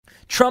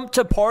Trump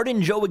to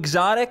pardon Joe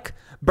Exotic.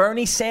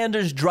 Bernie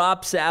Sanders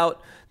drops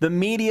out. The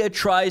media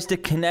tries to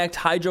connect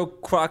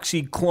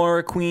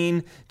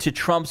hydroxychloroquine to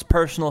Trump's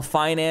personal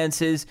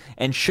finances.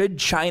 And should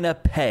China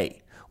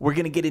pay? We're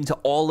going to get into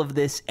all of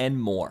this and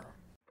more.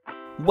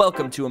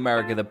 Welcome to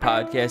America the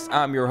Podcast.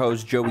 I'm your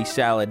host, Joey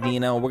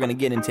Saladino. We're going to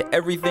get into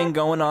everything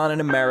going on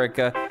in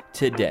America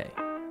today.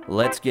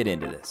 Let's get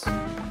into this.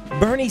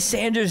 Bernie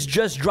Sanders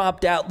just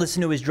dropped out.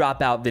 Listen to his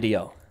dropout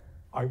video.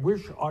 I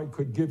wish I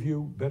could give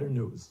you better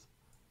news,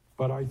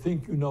 but I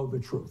think you know the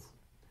truth.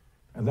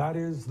 And that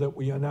is that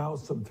we are now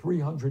some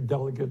 300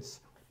 delegates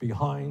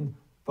behind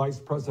Vice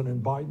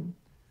President Biden,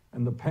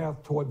 and the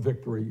path toward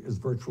victory is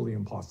virtually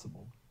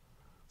impossible.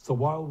 So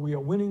while we are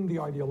winning the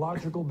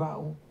ideological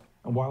battle,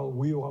 and while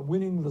we are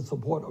winning the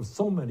support of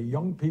so many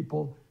young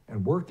people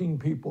and working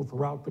people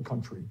throughout the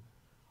country,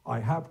 I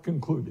have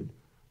concluded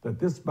that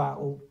this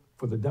battle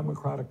for the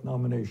Democratic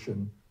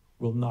nomination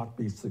will not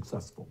be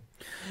successful.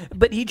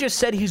 But he just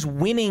said he's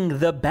winning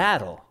the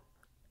battle.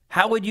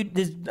 How would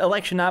this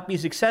election not be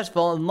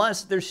successful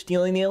unless they're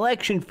stealing the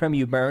election from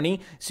you, Bernie?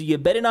 So you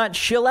better not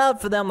shill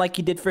out for them like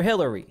you did for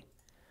Hillary.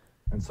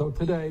 And so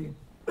today,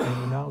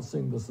 I'm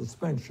announcing the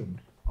suspension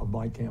of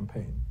my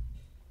campaign.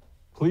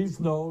 Please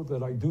know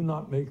that I do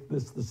not make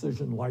this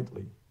decision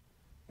lightly.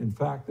 In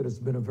fact, it has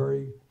been a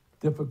very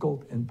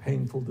difficult and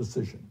painful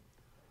decision.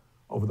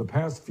 Over the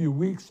past few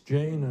weeks,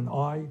 Jane and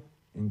I,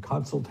 in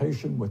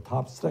consultation with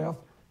top staff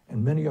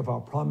and many of our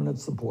prominent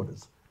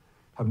supporters,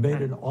 have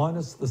made an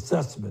honest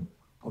assessment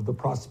of the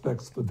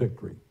prospects for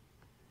victory.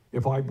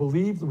 If I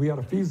believed we had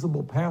a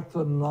feasible path to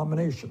the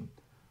nomination,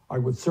 I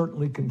would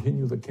certainly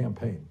continue the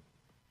campaign.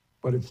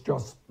 But it's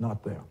just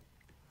not there.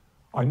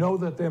 I know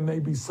that there may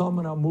be some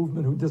in our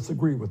movement who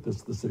disagree with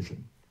this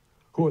decision,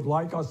 who would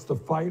like us to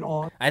fight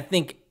on. I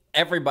think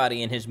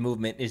everybody in his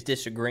movement is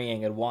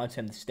disagreeing and wants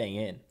him to stay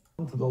in.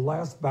 To the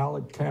last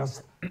ballot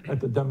cast at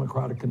the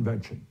Democratic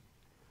Convention.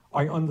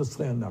 I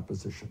understand that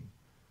position.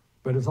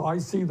 But as I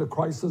see the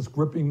crisis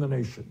gripping the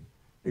nation,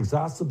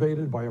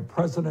 exacerbated by a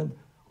president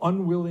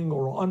unwilling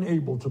or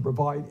unable to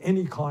provide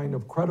any kind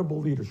of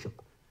credible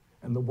leadership,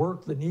 and the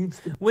work that needs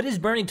to... What is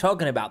Bernie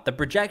talking about? The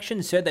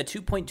projections said that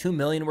 2.2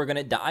 million were going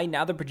to die.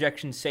 Now the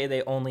projections say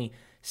they only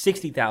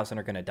 60,000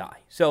 are going to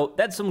die. So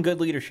that's some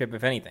good leadership,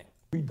 if anything.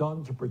 ...be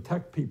done to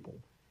protect people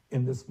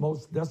in this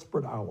most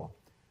desperate hour.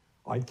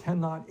 I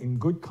cannot, in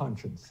good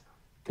conscience,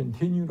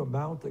 continue to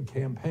mount a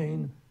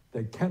campaign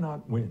that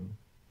cannot win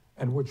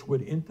and which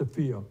would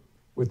interfere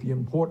with the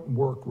important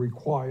work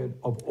required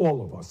of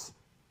all of us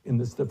in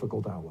this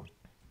difficult hour.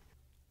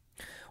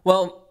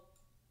 Well,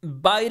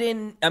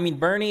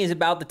 Bernie is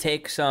about to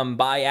take some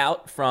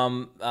buyout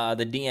from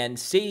the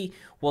DNC.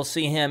 We'll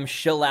see him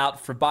shill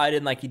out for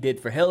Biden like he did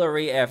for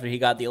Hillary after he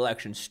got the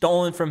election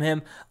stolen from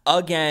him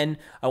again.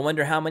 I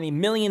wonder how many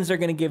millions they're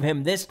going to give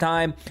him this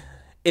time.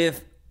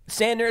 If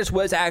Sanders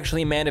was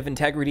actually a man of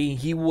integrity,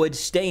 he would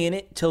stay in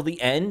it till the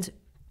end,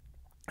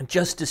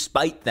 just to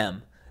spite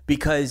them,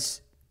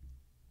 because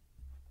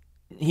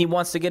he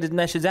wants to get his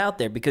message out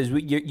there, because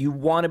you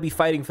want to be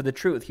fighting for the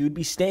truth. He would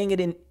be staying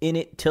in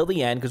it till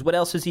the end, because what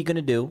else is he going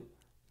to do?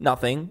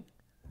 Nothing.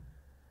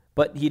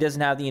 But he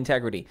doesn't have the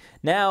integrity.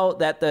 Now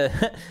that the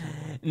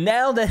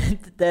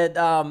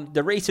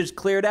race is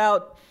cleared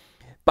out,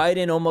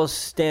 Biden almost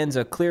stands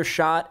a clear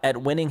shot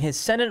at winning his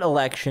Senate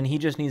election. He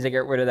just needs to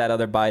get rid of that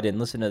other Biden.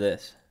 Listen to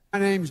this. My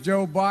name's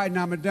Joe Biden.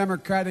 I'm a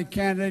Democratic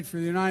candidate for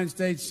the United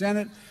States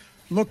Senate.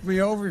 Look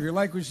me over. If you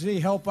like what you see,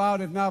 help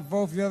out. If not,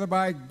 vote for the other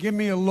Biden. Give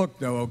me a look,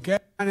 though, okay?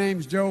 My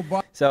name's Joe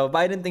Biden. So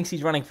Biden thinks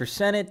he's running for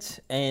Senate,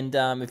 and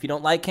if you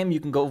don't like him, you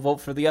can go vote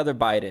for the other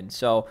Biden.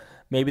 So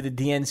maybe the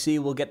DNC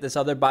will get this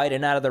other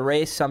Biden out of the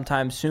race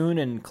sometime soon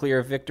and clear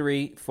a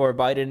victory for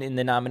Biden in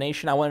the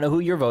nomination. I want to know who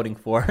you're voting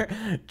for,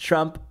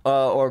 Trump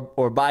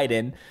or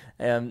Biden.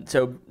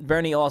 So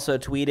Bernie also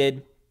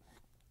tweeted,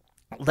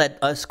 "Let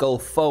us go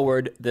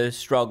forward. The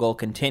struggle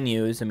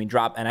continues."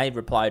 And I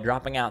replied,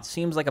 "Dropping out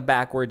seems like a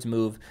backwards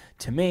move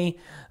to me."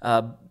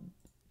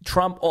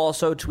 Trump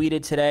also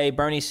tweeted today,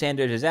 "Bernie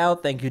Sanders is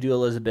out. Thank you to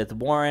Elizabeth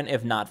Warren.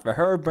 If not for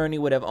her, Bernie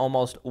would have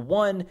almost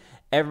won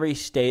every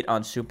state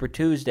on Super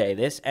Tuesday.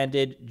 This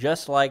ended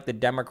just like the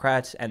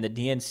Democrats and the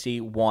DNC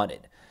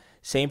wanted.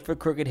 Same for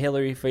crooked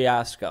Hillary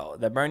fiasco.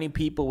 The Bernie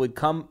people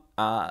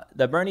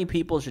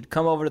should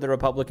come over to the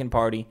Republican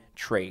Party.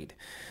 Trade,"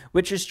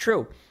 which is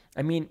true.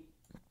 I mean,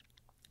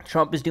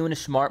 Trump is doing a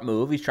smart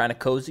move. He's trying to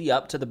cozy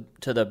up to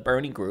the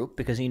Bernie group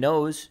because he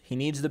knows he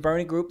needs the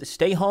Bernie group to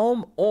stay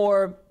home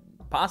or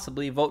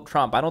possibly vote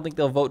Trump. I don't think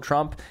they'll vote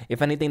Trump.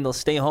 If anything, they'll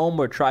stay home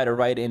or try to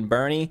write in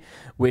Bernie,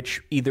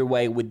 which either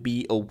way would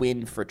be a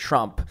win for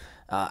Trump.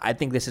 I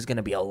think this is going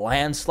to be a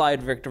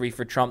landslide victory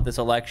for Trump this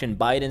election.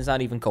 Biden's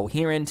not even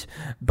coherent.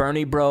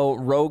 Bernie bro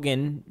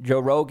Joe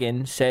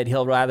Rogan said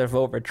he'll rather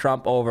vote for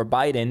Trump over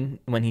Biden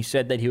when he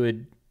said that he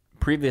would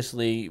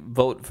previously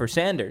vote for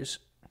Sanders.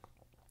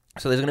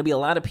 So there's going to be a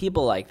lot of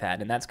people like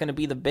that, and that's going to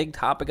be the big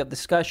topic of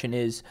discussion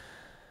is,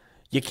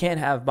 you can't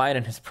have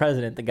Biden as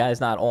president. The guy's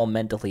not all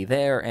mentally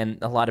there, and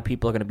a lot of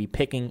people are going to be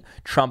picking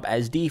Trump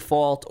as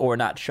default or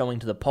not showing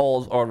to the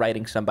polls or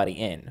writing somebody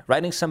in.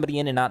 Writing somebody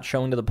in and not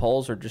showing to the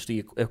polls are just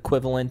the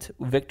equivalent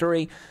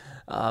victory.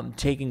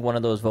 Taking one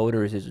of those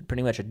voters is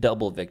pretty much a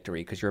double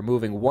victory because you're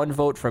moving one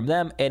vote from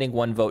them, adding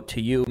one vote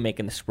to you,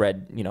 making the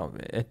spread,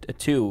 a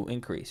 2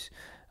 increase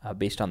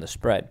based on the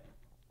spread.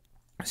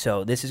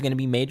 So this is going to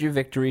be major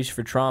victories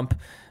for Trump,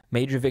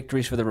 major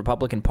victories for the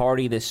Republican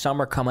Party. This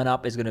summer coming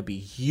up is going to be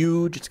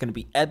huge. It's going to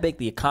be epic.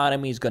 The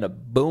economy is going to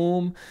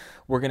boom.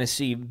 We're going to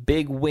see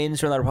big wins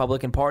from the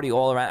Republican Party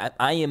all around.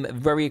 I am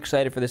very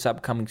excited for this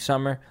upcoming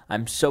summer.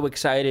 I'm so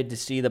excited to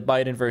see the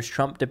Biden versus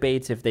Trump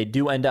debates. If they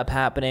do end up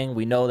happening,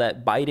 we know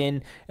that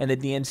Biden and the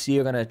DNC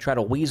are going to try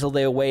to weasel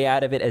their way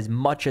out of it as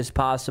much as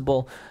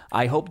possible.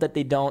 I hope that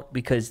they don't,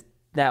 because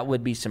that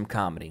would be some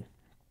comedy.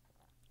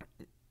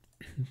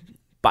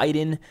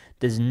 Biden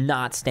does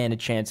not stand a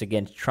chance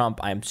against Trump.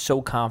 I am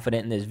so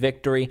confident in this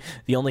victory.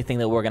 The only thing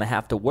that we're going to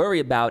have to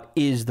worry about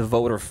is the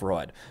voter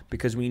fraud,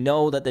 because we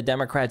know that the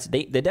Democrats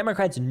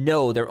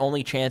know their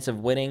only chance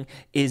of winning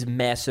is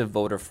massive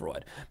voter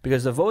fraud,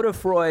 because the voter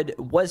fraud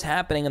was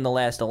happening in the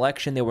last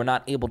election. They were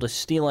not able to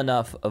steal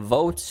enough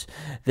votes.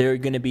 They're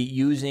going to be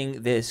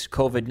using this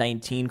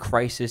COVID-19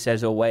 crisis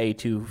as a way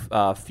to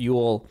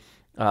fuel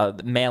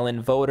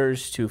mail-in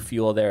voters, to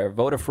fuel their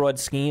voter fraud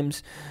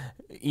schemes.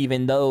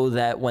 Even though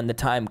that when the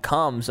time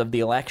comes of the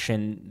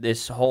election,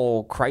 this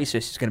whole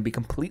crisis is going to be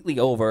completely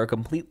over, a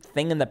complete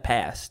thing in the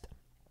past.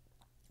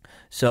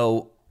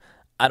 So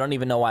I don't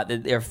even know why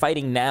they're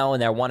fighting now,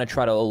 and they want to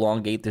try to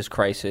elongate this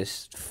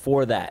crisis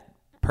for that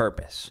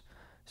purpose.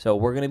 So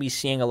we're going to be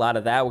seeing a lot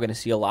of that. We're going to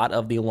see a lot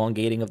of the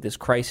elongating of this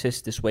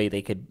crisis. This way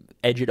they could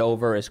edge it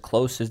over as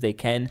close as they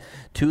can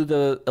to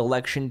the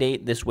election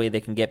date. This way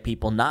they can get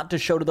people not to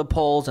show to the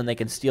polls, and they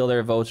can steal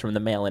their votes from the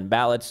mail-in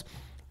ballots.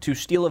 To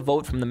steal a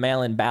vote from the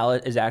mail-in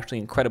ballot is actually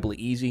incredibly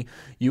easy.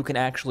 You can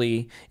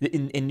actually,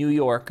 in New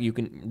York, you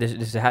can. This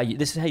is how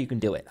you can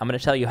do it. I'm going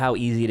to tell you how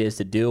easy it is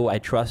to do. I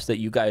trust that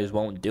you guys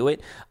won't do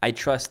it. I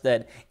trust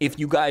that if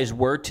you guys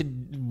were to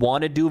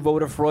want to do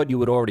voter fraud, you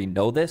would already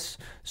know this.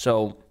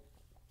 So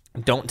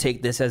don't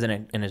take this as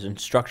an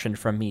instruction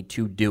from me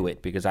to do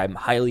it, because I'm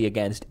highly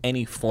against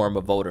any form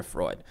of voter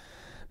fraud.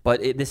 But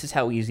this is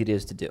how easy it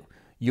is to do.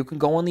 You can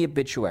go on the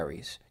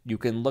obituaries. You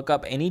can look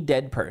up any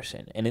dead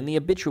person. And in the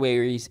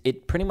obituaries,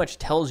 it pretty much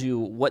tells you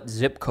what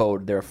zip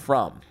code they're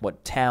from,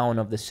 what town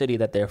of the city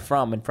that they're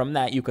from. And from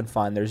that, you can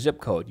find their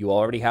zip code. You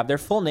already have their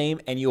full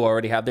name, and you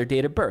already have their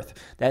date of birth.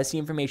 That's the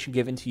information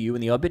given to you in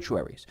the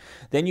obituaries.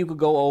 Then you could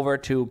go over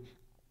to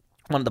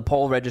one of the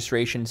poll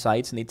registration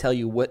sites, and they tell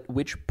you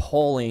which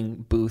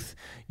polling booth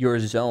you're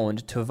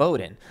zoned to vote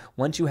in.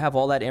 Once you have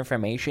all that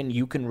information,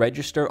 you can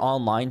register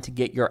online to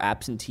get your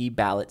absentee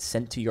ballot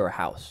sent to your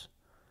house.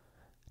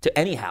 To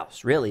any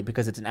house, really,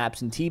 because it's an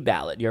absentee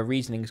ballot. Your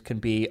reasonings can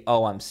be,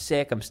 oh, I'm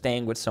sick, I'm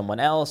staying with someone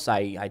else,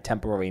 I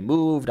temporarily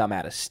moved, I'm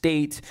out of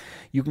state.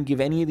 You can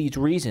give any of these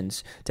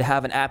reasons to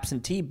have an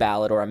absentee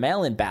ballot or a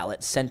mail-in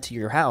ballot sent to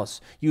your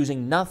house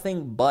using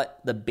nothing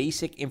but the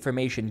basic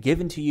information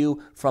given to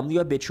you from the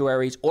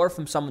obituaries or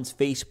from someone's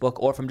Facebook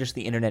or from just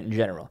the internet in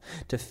general.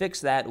 To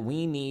fix that,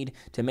 we need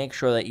to make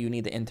sure that you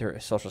need to enter a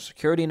social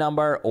security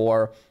number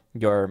or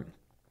your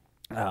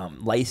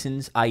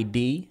license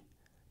ID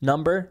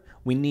number.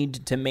 We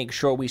need to make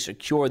sure we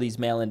secure these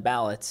mail-in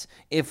ballots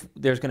if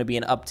there's going to be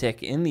an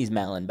uptick in these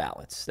mail-in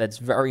ballots. That's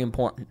very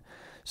important.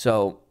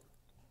 So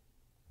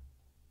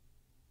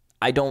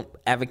I don't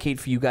advocate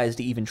for you guys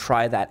to even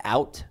try that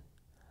out.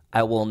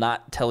 I will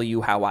not tell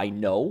you how I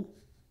know.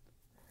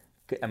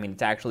 I mean,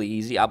 it's actually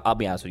easy. I'll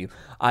be honest with you.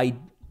 I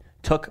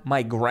took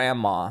my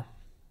grandma.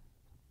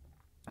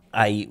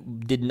 I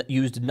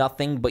used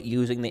nothing but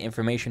using the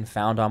information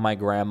found on my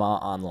grandma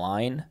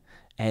online.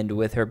 And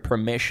with her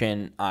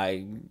permission,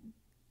 I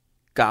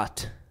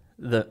got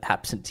the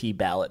absentee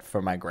ballot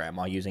for my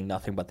grandma using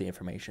nothing but the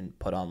information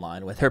put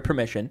online. With her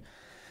permission,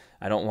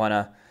 I don't want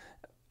to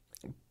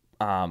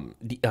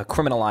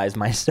criminalize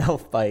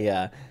myself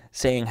by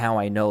saying how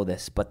I know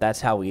this, but that's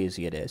how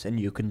easy it is. And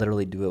you can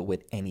literally do it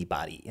with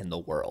anybody in the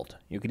world.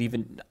 You could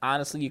even,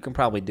 honestly, you can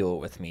probably do it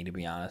with me, to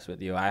be honest with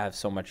you. I have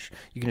so much,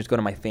 you can just go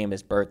to my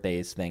famous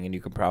birthdays thing, and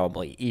you can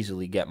probably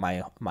easily get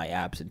my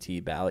absentee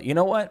ballot. You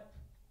know what?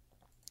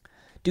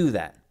 Do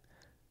that.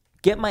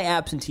 Get my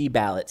absentee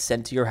ballot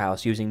sent to your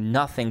house using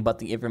nothing but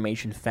the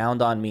information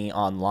found on me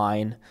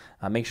online.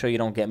 Make sure you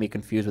don't get me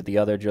confused with the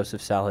other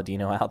Joseph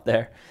Saladino out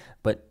there.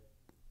 But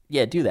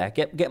yeah, do that.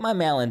 Get my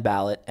mail-in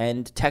ballot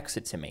and text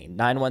it to me.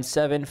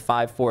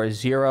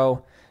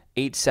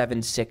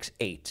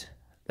 917-540-8768.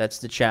 That's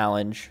the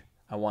challenge.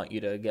 I want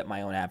you to get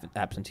my own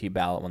absentee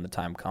ballot when the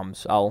time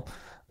comes. I'll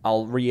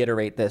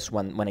reiterate this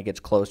when it gets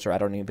closer. I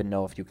don't even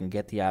know if you can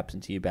get the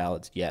absentee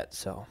ballots yet,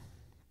 so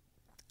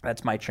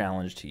that's my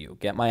challenge to you.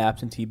 Get my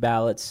absentee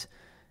ballots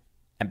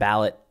and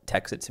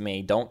text it to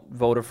me. Don't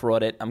voter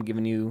fraud it. I'm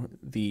giving you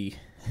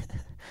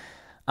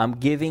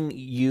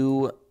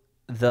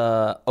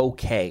the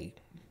okay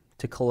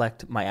to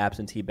collect my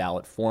absentee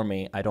ballot for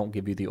me. I don't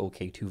give you the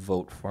okay to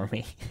vote for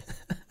me.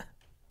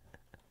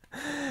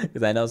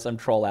 Because I know some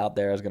troll out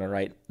there is going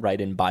to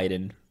write in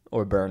Biden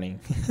or Bernie.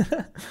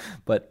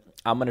 But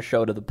I'm going to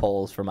show to the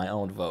polls for my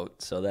own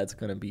vote, so that's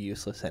going to be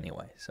useless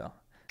anyway. So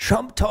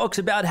Trump talks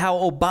about how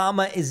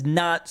Obama is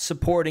not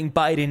supporting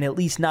Biden, at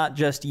least not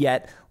just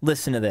yet.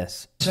 Listen to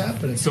this. It's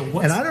happening.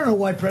 And I don't know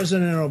why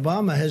President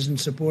Obama hasn't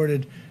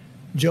supported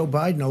Joe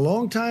Biden a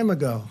long time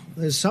ago.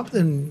 There's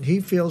something he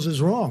feels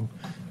is wrong.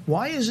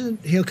 Why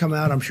isn't he'll come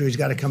out? I'm sure he's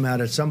got to come out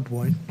at some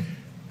point,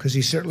 because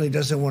he certainly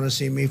doesn't want to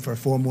see me for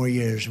 4 more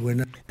years.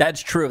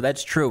 That's true.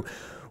 That's true.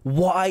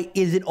 Why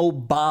isn't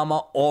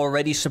Obama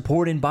already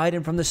supporting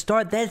Biden from the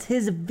start? That's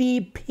his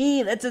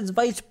VP. That's his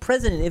vice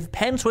president. If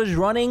Pence was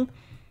running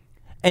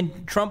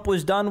and Trump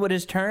was done with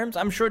his terms,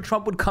 I'm sure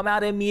Trump would come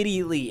out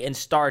immediately and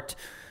start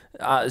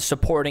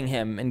supporting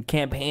him and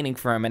campaigning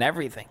for him and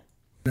everything.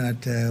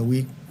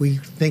 We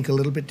think a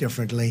little bit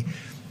differently.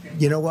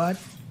 You know what?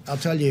 I'll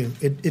tell you,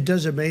 it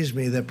does amaze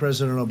me that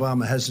President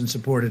Obama hasn't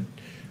supported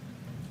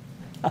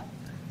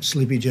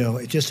Sleepy Joe.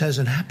 It just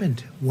hasn't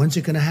happened. When's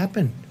it going to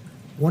happen?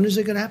 When is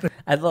it going to happen?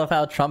 I love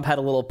how Trump had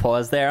a little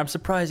pause there. I'm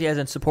surprised he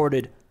hasn't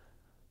supported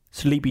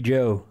Sleepy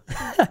Joe.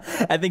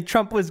 I think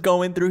Trump was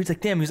going through. He's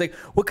like, damn. He's like,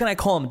 what can I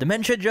call him?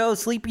 Dementia Joe,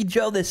 Sleepy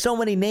Joe. There's so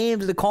many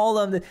names to call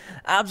them.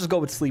 I'll just go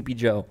with Sleepy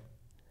Joe.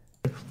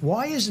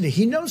 Why isn't he?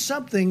 He knows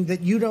something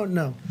that you don't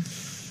know.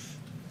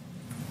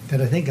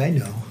 That I think I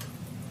know,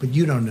 but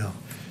you don't know.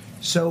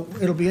 So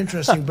it'll be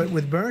interesting. But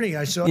with Bernie,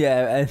 I saw.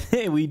 Yeah,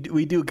 we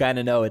do kind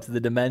of know it's the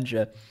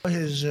dementia.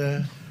 His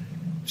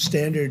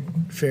standard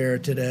fare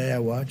today, I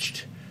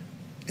watched.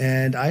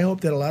 And I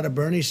hope that a lot of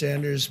Bernie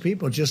Sanders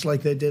people, just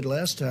like they did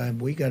last time,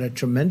 we got a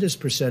tremendous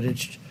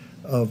percentage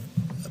of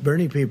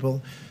Bernie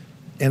people.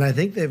 And I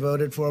think they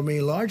voted for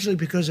me largely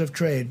because of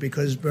trade,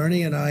 because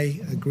Bernie and I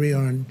agree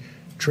on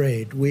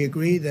trade. We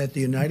agree that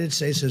the United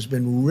States has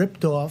been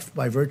ripped off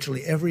by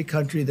virtually every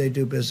country they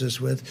do business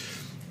with.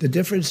 The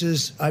difference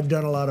is I've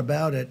done a lot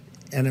about it,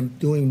 and I'm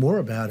doing more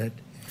about it.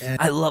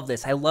 I love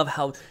this. I love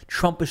how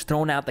Trump has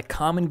thrown out the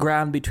common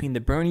ground between the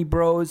Bernie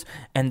bros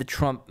and the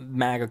Trump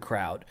MAGA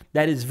crowd.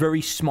 That is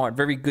very smart,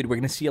 very good. We're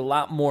going to see a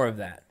lot more of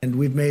that. And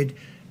we've made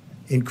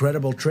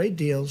incredible trade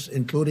deals,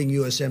 including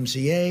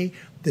USMCA,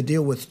 the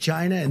deal with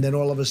China, and then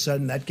all of a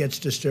sudden that gets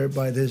disturbed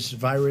by this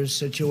virus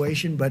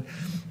situation. But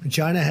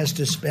China has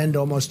to spend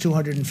almost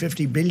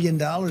 $250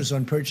 billion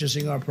on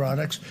purchasing our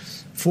products,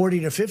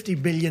 $40 to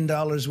 $50 billion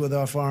with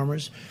our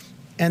farmers.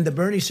 And the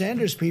Bernie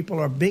Sanders people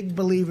are big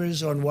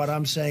believers on what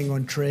I'm saying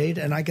on trade,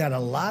 and I got a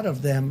lot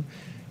of them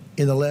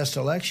in the last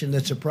election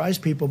that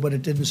surprised people, but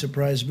it didn't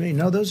surprise me.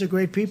 No, those are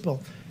great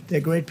people.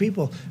 They're great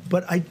people.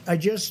 But I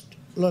just,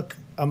 look,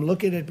 I'm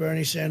looking at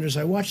Bernie Sanders.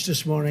 I watched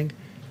this morning,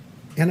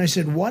 and I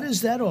said, what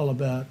is that all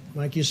about?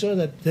 Mike, you saw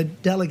that the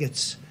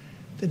delegates.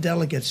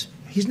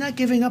 He's not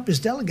giving up his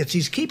delegates.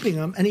 He's keeping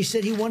them, and he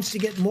said he wants to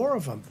get more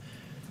of them.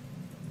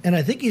 And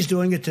I think he's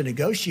doing it to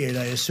negotiate,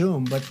 I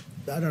assume, but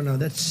I don't know.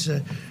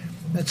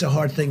 That's a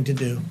hard thing to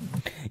do.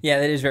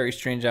 Yeah, that is very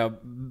strange how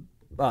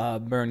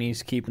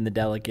Bernie's keeping the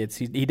delegates.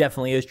 He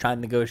definitely is trying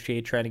to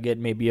negotiate, trying to get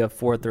maybe a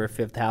 4th or a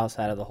 5th house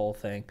out of the whole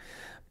thing.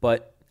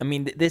 But, I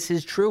mean, this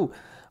is true.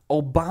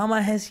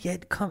 Obama has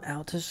yet come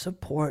out to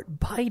support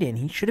Biden.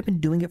 He should have been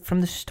doing it from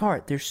the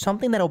start. There's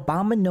something that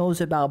Obama knows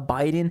about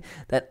Biden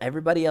that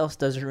everybody else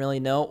doesn't really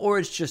know, or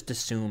it's just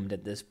assumed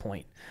at this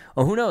point.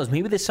 Or who knows?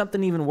 Maybe there's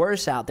something even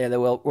worse out there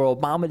where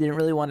Obama didn't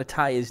really want to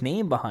tie his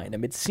name behind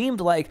him. It seemed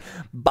like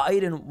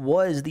Biden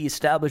was the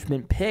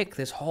establishment pick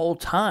this whole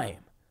time.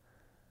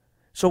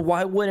 So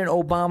why wouldn't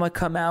Obama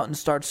come out and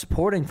start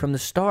supporting from the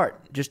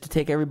start just to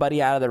take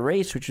everybody out of the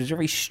race, which was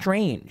very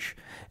strange.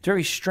 It's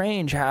very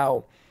strange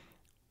how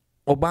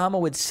Obama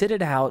would sit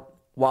it out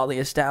while the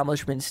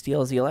establishment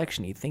steals the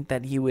election. You'd think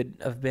that he would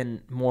have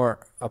been more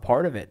a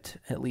part of it,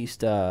 at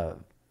least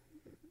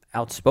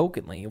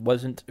outspokenly. It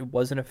wasn't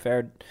a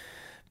fair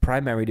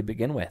primary to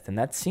begin with, and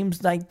that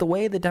seems like the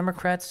way the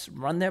Democrats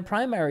run their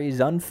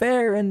primaries,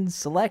 unfair and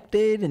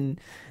selected. And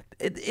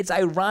it's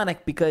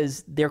ironic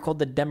because they're called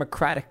the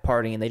Democratic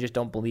Party, and they just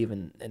don't believe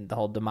in the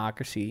whole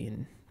democracy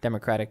and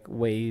democratic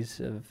ways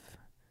of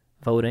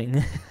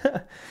voting.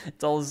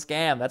 It's all a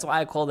scam. That's why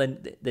I call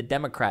it the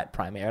Democrat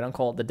primary. I don't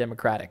call it the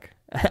Democratic.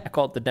 I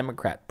call it the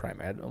Democrat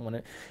primary. I don't want to.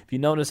 If you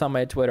notice on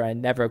my Twitter, I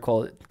never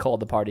call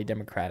the party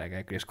Democratic.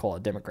 I just call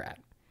it Democrat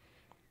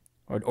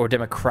or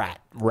Democrat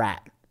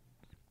rat.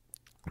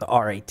 The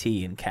RAT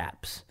in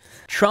caps.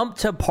 Trump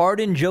to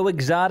pardon Joe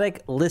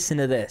Exotic. Listen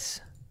to this.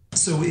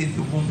 So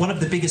one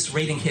of the biggest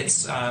rating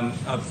hits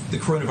of the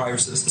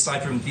coronavirus,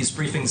 aside from these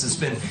briefings, has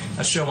been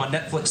a show on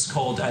Netflix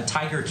called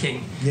Tiger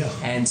King. Yeah.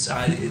 And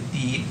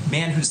the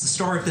man who's the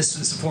star of this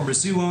is a former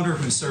zoo owner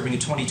who's serving a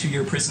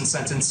 22-year prison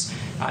sentence.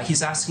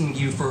 He's asking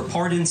you for a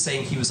pardon,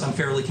 saying he was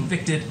unfairly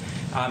convicted.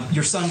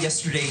 Your son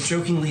yesterday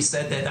jokingly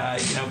said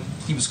that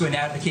he was going to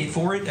advocate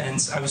for it,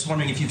 and I was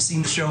wondering if you've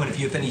seen the show and if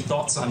you have any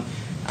thoughts on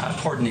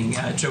pardoning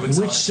Joe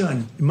Exotic. Which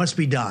son? It must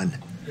be Don.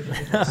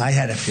 I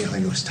had a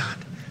feeling it was Don.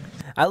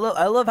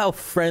 I love how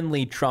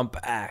friendly Trump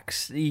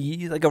acts.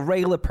 He's like a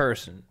regular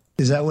person.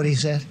 Is that what he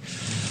said?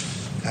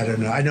 I don't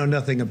know. I know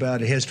nothing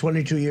about it. He has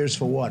 22 years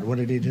for what? What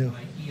did he do?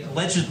 He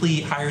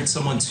allegedly hired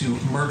someone to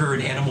murder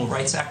an animal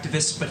rights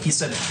activist, but he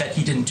said that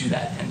he didn't do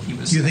that, and he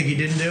was. You think he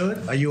didn't do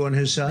it? Are you on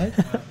his side?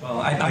 Well,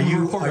 I'm a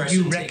reporter. Are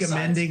you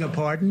recommending a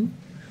pardon?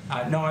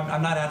 No,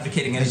 I'm not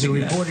advocating As a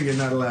anything. reporter, you're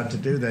not allowed to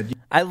do that.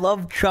 I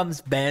love Trump's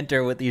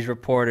banter with these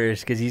reporters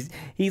because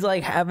he's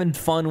like having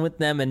fun with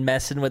them and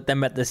messing with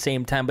them at the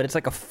same time, but it's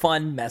like a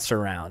fun mess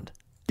around.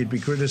 You'd be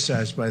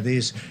criticized by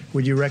these.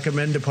 Would you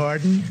recommend a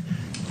pardon?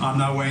 I'm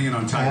not weighing in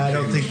on Tiger I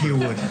don't King. think you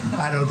would.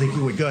 I don't think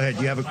you would. Go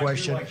ahead. You have a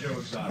question?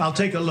 I'll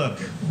take a look.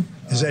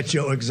 Is that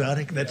Joe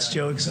Exotic? That's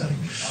Joe Exotic.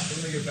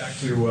 Let me get back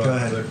to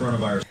ahead. the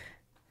coronavirus.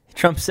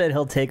 Trump said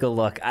he'll take a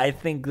look. I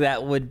think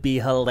that would be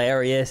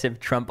hilarious if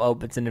Trump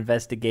opens an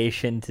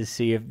investigation to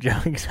see if Joe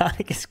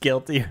Exotic is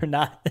guilty or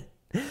not.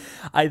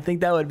 I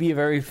think that would be a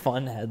very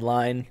fun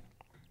headline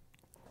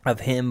of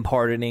him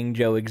pardoning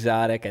Joe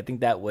Exotic. I think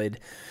that would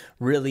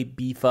really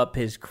beef up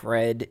his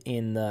cred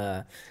in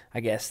the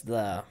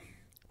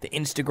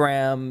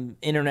Instagram,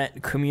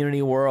 internet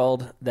community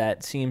world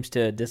that seems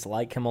to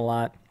dislike him a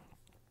lot.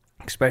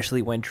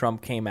 Especially when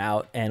Trump came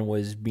out and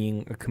was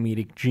being a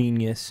comedic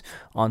genius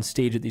on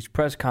stage at these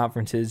press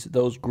conferences.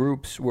 Those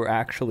groups were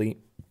actually...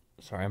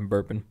 Sorry, I'm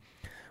burping.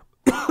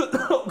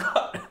 Oh,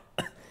 God.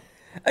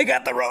 I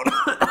got the Rona.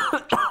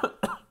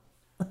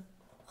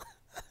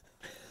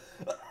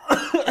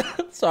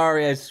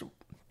 Sorry,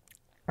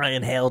 I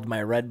inhaled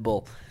my Red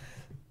Bull.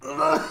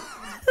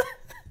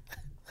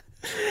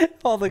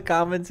 All the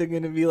comments are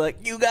going to be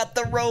like, you got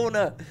the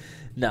Rona.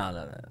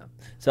 No.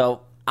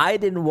 So... I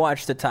didn't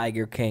watch The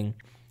Tiger King.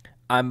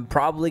 I'm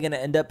probably going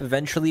to end up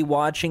eventually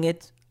watching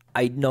it.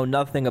 I know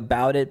nothing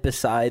about it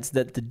besides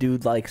that the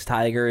dude likes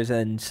tigers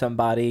and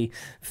somebody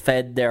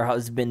fed their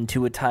husband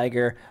to a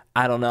tiger.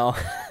 I don't know.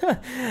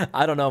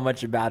 I don't know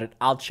much about it.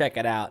 I'll check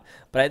it out.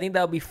 But I think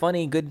that would be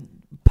funny, good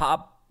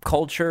pop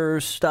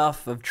culture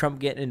stuff of Trump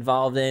getting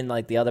involved in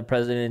like the other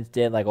presidents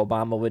did, like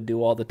Obama would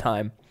do all the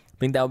time.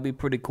 I think that would be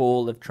pretty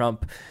cool if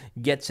Trump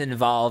gets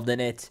involved in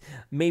it.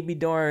 Maybe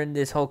during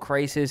this whole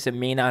crisis, it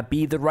may not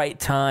be the right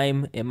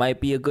time. It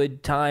might be a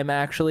good time,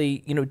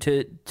 actually,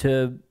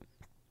 to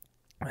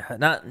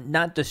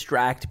not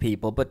distract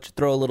people, but to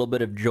throw a little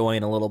bit of joy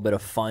and a little bit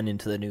of fun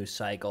into the news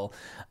cycle.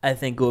 I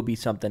think it would be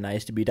something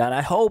nice to be done.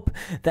 I hope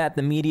that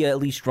the media at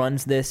least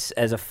runs this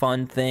as a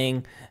fun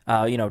thing.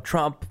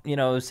 Trump,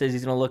 says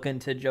he's going to look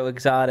into Joe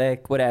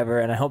Exotic, whatever,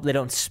 and I hope they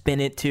don't spin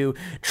it to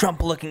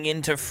Trump looking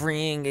into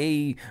freeing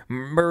a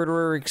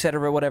murderer,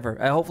 etc., whatever.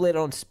 Hopefully they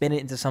don't spin it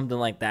into something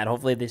like that.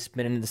 Hopefully they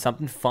spin it into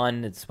something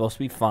fun. It's supposed to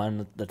be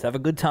fun. Let's have a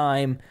good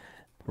time.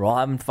 We're all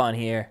having fun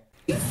here.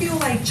 Do you feel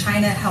like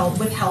China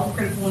withheld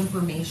critical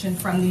information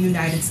from the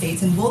United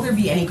States, and will there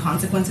be any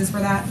consequences for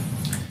that?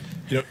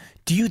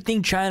 Do you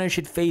think China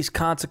should face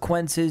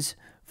consequences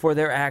for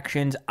their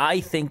actions?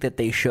 I think that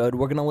they should.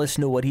 We're going to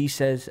listen to what he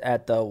says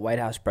at the White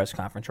House press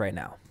conference right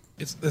now.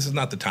 This is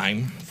not the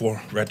time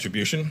for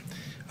retribution,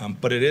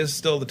 but it is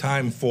still the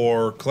time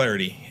for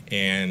clarity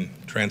and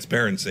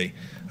transparency.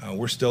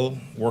 We're still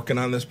working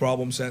on this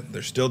problem set.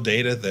 There's still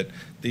data that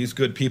these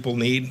good people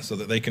need so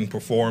that they can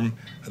perform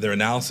their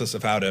analysis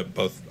of how to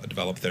both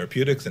develop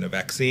therapeutics and a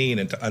vaccine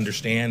and to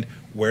understand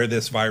where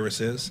this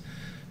virus is.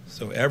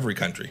 So every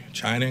country,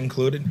 China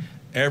included,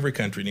 every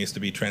country needs to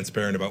be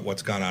transparent about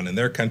what's gone on in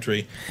their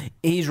country.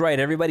 He's right.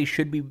 Everybody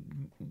should be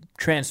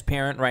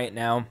transparent right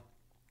now.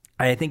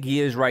 I think he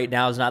is right.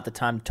 Now is not the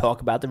time to talk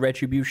about the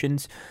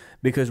retributions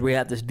because we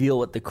have to deal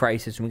with the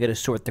crisis and we got to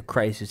sort the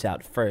crisis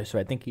out first. So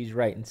I think he's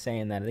right in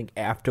saying that. I think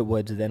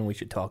afterwards, then we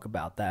should talk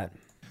about that.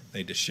 They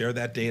need to share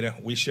that data.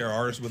 We share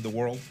ours with the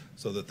world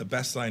so that the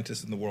best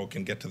scientists in the world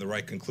can get to the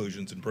right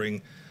conclusions and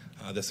bring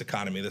this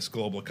economy, this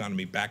global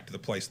economy, back to the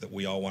place that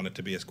we all want it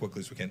to be as quickly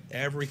as we can.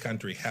 Every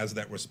country has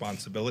that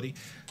responsibility.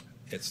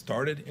 It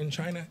started in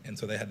China, and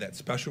so they had that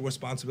special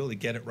responsibility to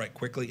get it right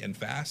quickly and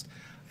fast.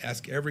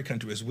 Ask every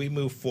country as we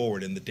move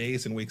forward in the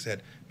days and weeks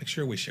ahead, make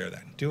sure we share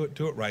that. Do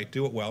it right,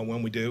 do it well.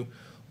 When we do,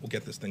 we'll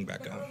get this thing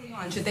back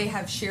on. Should they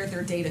have shared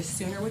their data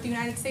sooner with the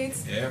United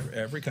States?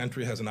 Every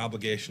country has an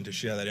obligation to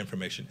share that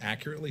information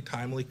accurately,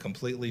 timely,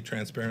 completely,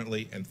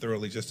 transparently, and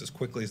thoroughly, just as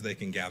quickly as they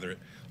can gather it.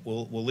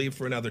 We'll leave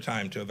for another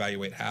time to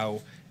evaluate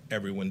how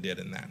everyone did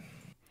in that.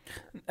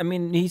 I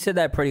mean, he said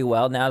that pretty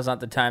well. Now's not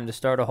the time to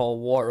start a whole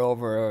war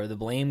over the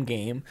blame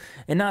game.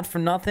 And not for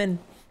nothing,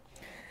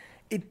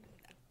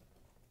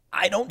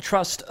 I don't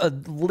trust a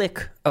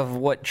lick of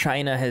what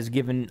China has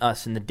given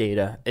us in the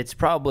data. It's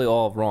probably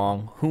all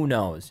wrong. Who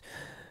knows?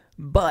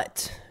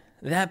 But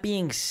that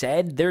being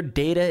said, their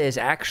data is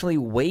actually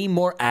way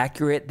more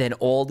accurate than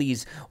all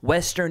these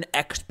Western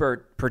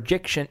expert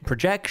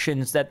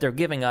projections that they're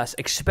giving us,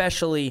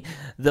 especially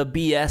the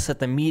BS that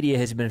the media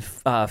has been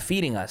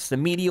feeding us. The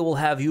media will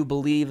have you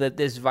believe that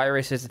this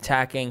virus is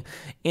attacking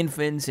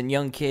infants and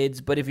young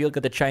kids, but if you look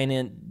at the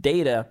China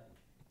data,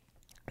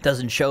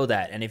 doesn't show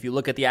that. And if you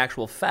look at the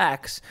actual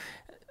facts,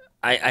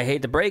 I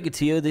hate to break it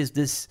to you,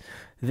 this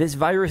This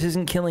virus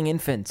isn't killing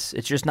infants.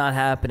 It's just not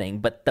happening.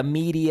 But the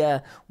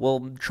media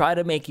will try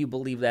to make you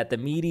believe that. The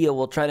media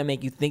will try to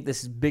make you think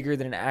this is bigger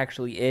than it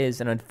actually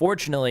is. And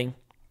unfortunately,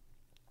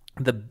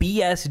 the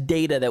BS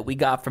data that we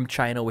got from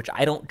China, which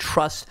I don't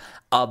trust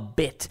a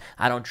bit.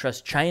 I don't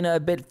trust China a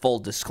bit. Full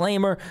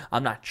disclaimer,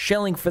 I'm not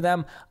shilling for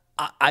them.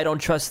 I don't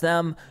trust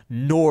them,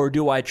 nor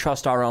do I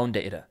trust our own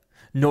data.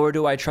 Nor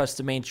do I trust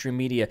the mainstream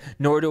media.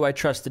 Nor do I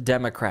trust the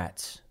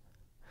Democrats.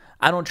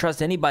 I don't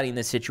trust anybody in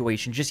this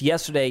situation. Just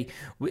yesterday,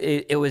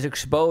 it was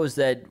exposed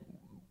that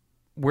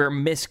we're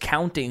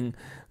miscounting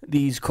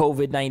these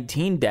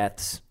COVID-19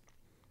 deaths,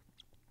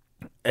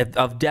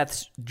 of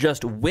deaths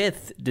just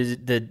with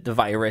the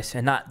virus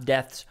and not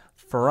deaths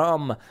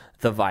from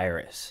the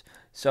virus.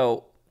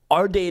 So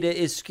our data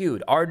is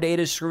skewed. Our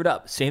data is screwed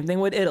up. Same thing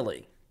with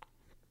Italy.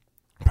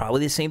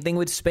 Probably the same thing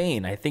with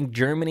Spain. I think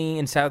Germany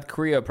and South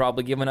Korea are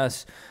probably giving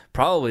us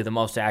probably the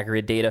most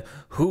accurate data.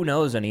 Who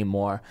knows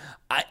anymore?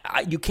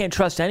 You can't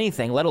trust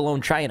anything, let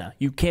alone China.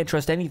 You can't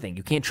trust anything.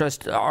 You can't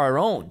trust our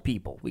own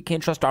people. We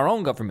can't trust our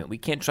own government. We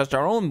can't trust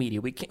our own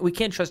media. We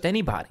can't trust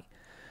anybody.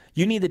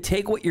 You need to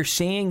take what you're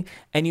seeing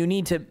and you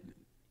need to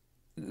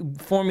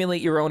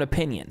formulate your own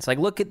opinions. Like,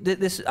 look at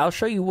this. I'll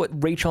show you what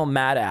Rachel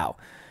Maddow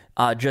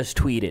just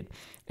tweeted.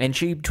 And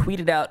she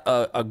tweeted out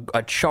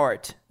a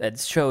chart that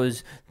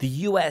shows the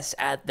U.S.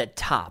 at the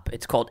top.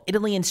 It's called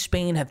Italy and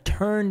Spain have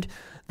turned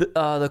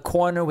the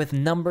corner with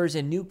numbers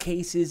and new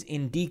cases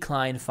in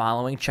decline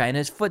following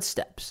China's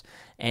footsteps.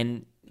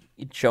 And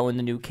it's showing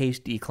the new case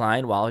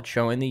decline while it's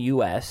showing the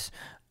U.S.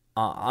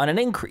 On an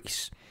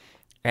increase.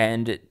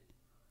 And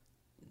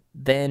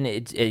then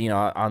it's,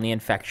 on the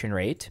infection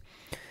rate.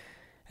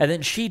 And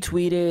then she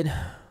tweeted,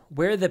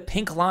 we're the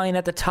pink line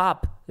at the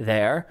top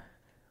there.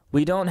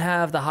 We don't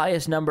have the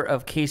highest number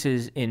of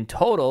cases in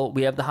total.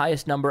 We have the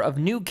highest number of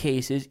new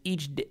cases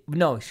each day.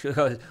 No,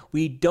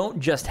 we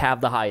don't just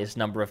have the highest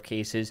number of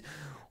cases.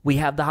 We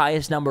have the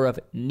highest number of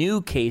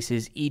new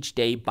cases each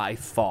day by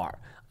far.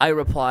 I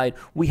replied,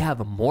 we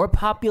have more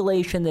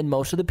population than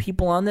most of the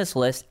people on this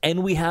list,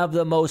 and we have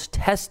the most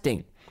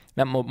testing.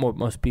 Not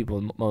most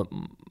people.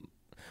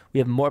 We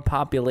have more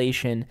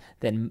population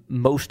than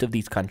most of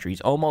these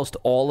countries. Almost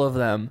all of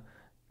them.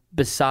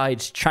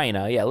 Besides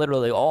China,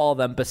 literally all of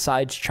them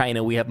besides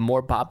China, we have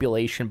more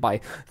population by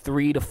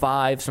 3 to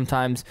 5,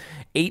 sometimes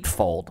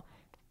 8-fold.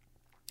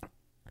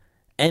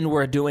 And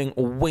we're doing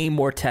way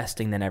more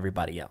testing than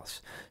everybody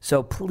else.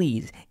 So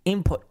please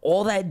input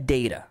all that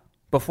data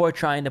before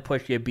trying to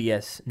push your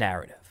BS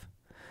narrative.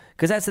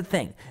 Because that's the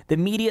thing. The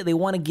media, they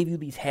want to give you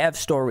these half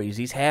stories,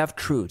 these half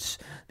truths.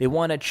 They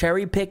want to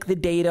cherry pick the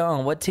data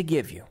on what to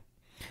give you.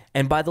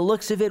 And by the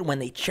looks of it, when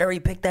they cherry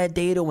pick that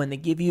data, when they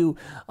give you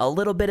a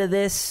little bit of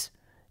this,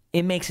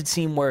 it makes it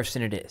seem worse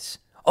than it is.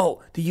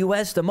 Oh, the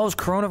U.S., the most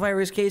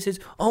coronavirus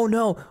cases? Oh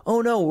no,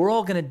 we're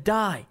all going to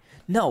die.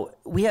 No,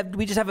 we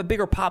just have a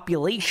bigger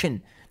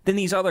population than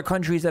these other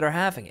countries that are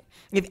having it.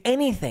 If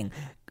anything,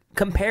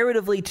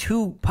 comparatively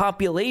to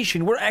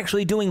population, we're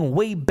actually doing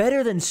way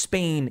better than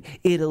Spain,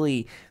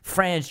 Italy,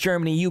 France,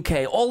 Germany,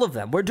 UK, all of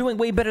them. We're doing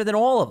way better than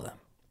all of them.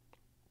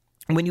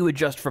 When you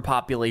adjust for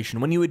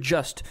population, when you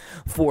adjust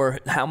for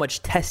how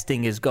much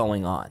testing is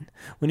going on,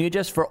 when you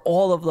adjust for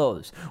all of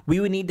those, we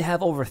would need to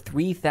have over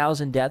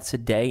 3,000 deaths a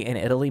day in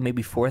Italy,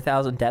 maybe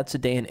 4,000 deaths a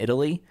day in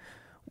Italy.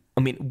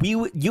 I mean,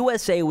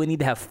 USA would need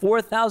to have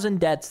 4,000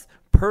 deaths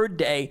per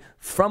day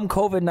from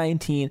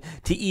COVID-19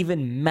 to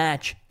even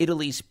match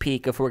Italy's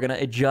peak if we're going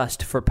to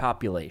adjust for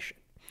population.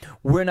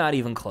 We're not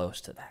even close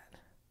to that.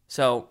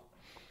 So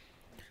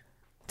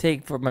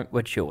take for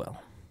what you will.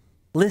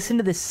 Listen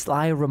to this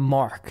sly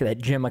remark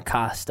that Jim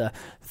Acosta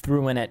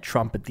threw in at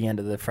Trump at the end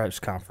of the press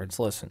conference.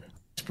 Listen.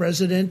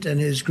 President and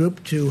his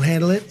group to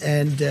handle it,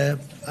 and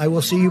I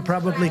will see you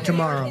probably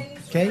tomorrow.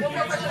 Okay?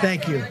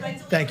 Thank you.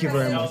 Thank you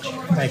very much.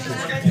 Thank you.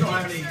 You don't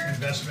have any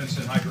investments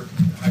in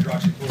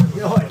hydroxychloroquine?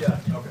 No, I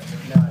don't. Okay.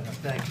 No,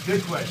 thank you.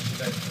 Good question.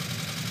 Thank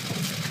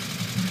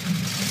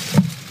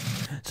you.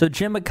 So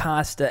Jim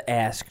Acosta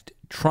asked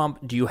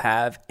Trump, do you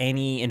have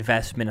any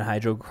investment in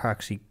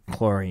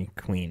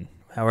hydroxychloroquine?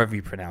 However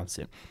you pronounce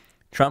it.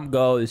 Trump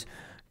goes,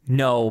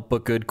 no,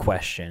 but good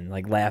question,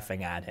 like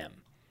laughing at him.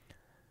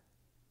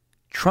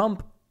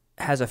 Trump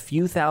has a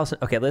few thousand.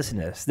 Okay, listen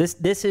to this.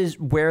 This is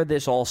where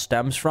this all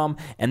stems from,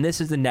 and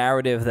this is the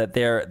narrative that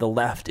the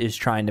left is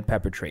trying to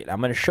perpetrate. I'm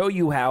going to show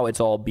you how it's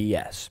all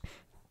BS.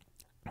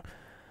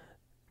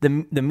 The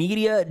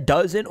media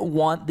doesn't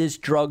want this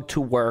drug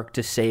to work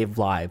to save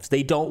lives.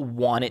 They don't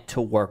want it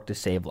to work to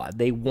save lives.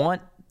 They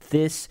want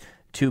this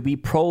to be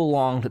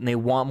prolonged, and they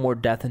want more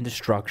death and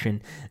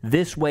destruction.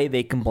 This way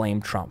they can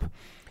blame Trump.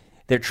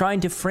 They're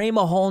trying to frame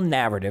a whole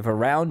narrative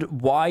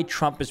around why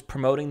Trump is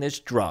promoting this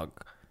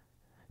drug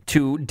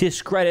to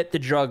discredit the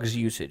drug's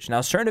usage. Now,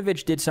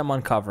 Cernovich did some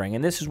uncovering,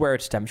 and this is where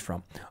it stems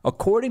from.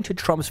 According to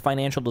Trump's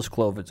financial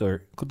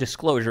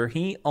disclosure,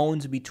 he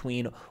owns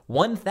between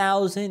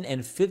 1,000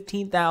 and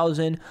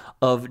 15,000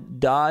 of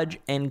Dodge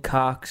and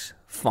Cox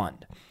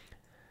Fund.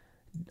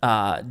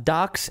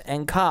 Dox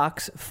and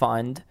Cox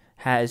Fund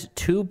has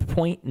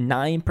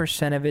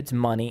 2.9% of its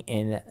money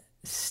in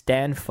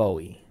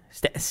Sanofi,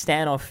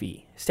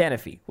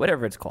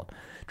 whatever it's called.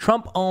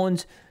 Trump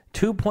owns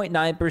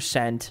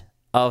 2.9%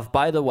 of,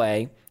 by the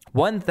way,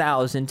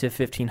 $1,000 to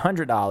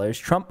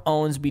 $1,500. Trump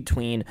owns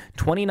between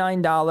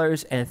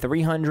 $29 and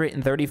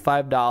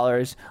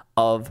 $335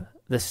 of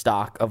the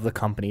stock of the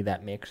company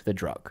that makes the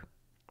drug.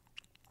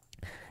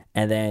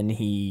 And then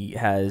he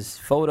has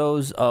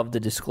photos of the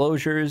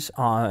disclosures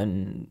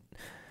on...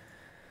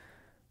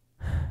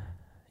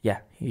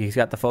 Yeah, he's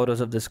got the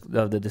photos of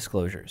the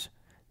disclosures.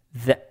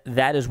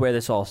 That is where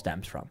this all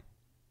stems from.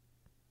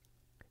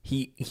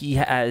 He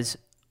has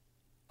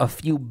a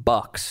few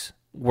bucks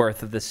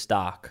worth of the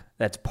stock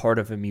that's part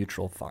of a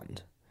mutual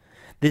fund.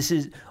 This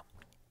is...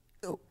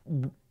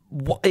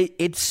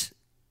 It's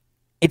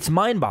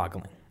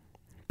mind-boggling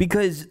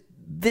because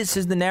this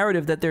is the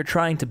narrative that they're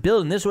trying to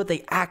build, and this is what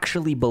they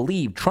actually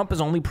believe. Trump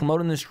is only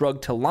promoting this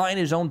drug to line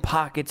his own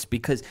pockets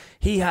because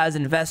he has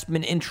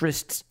investment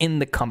interests in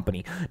the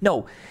company.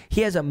 No,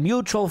 he has a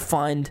mutual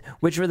fund,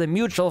 which for the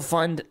mutual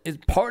fund is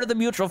part of the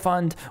mutual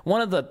fund. One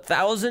of the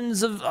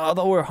thousands of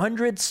or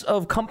hundreds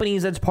of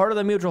companies that's part of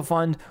the mutual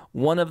fund,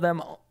 one of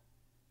them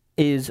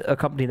is a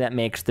company that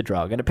makes the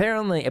drug. And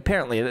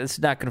apparently it's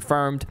not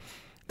confirmed.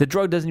 The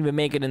drug doesn't even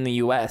make it in the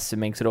U.S. It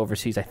makes it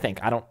overseas, I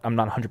think. I'm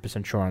not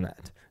 100% sure on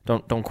that.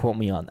 Don't quote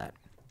me on that.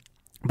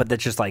 But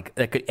that's just like,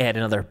 that could add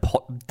another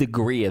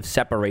degree of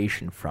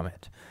separation from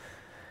it.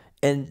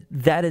 And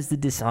that is the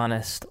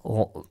dishonest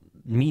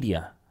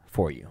media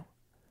for you.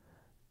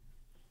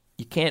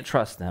 You can't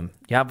trust them.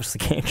 You obviously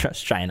can't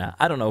trust China.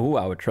 I don't know who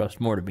I would trust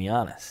more, to be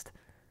honest.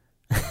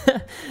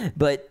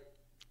 But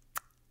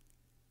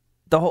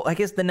I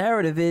guess the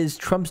narrative is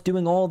Trump's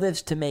doing all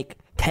this to make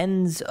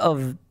tens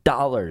of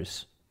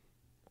dollars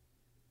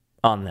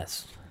on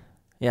this.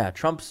 Yeah,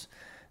 Trump's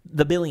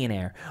the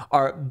billionaire.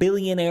 Our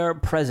billionaire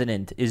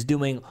president is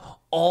doing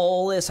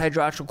all this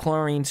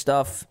hydroxychloroquine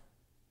stuff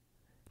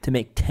to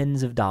make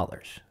tens of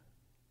dollars.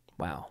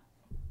 Wow.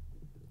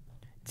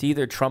 It's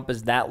either Trump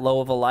is that low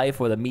of a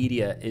life or the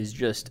media is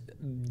just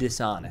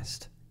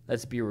dishonest.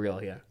 Let's be real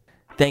here.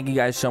 Thank you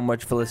guys so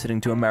much for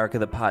listening to America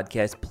the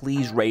Podcast.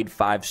 Please rate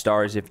 5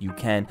 stars if you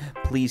can.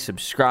 Please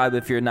subscribe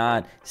if you're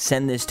not.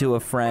 Send this to a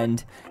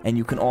friend. And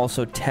you can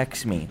also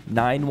text me,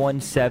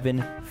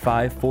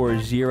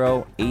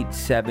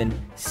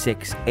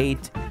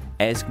 917-540-8768.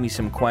 Ask me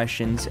some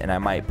questions, and I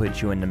might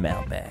put you in the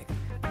mailbag.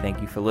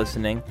 Thank you for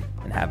listening,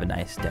 and have a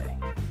nice day.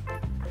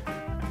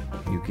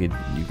 You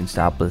can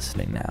stop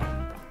listening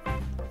now.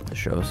 The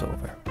show's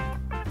over.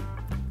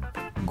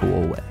 Go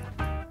away.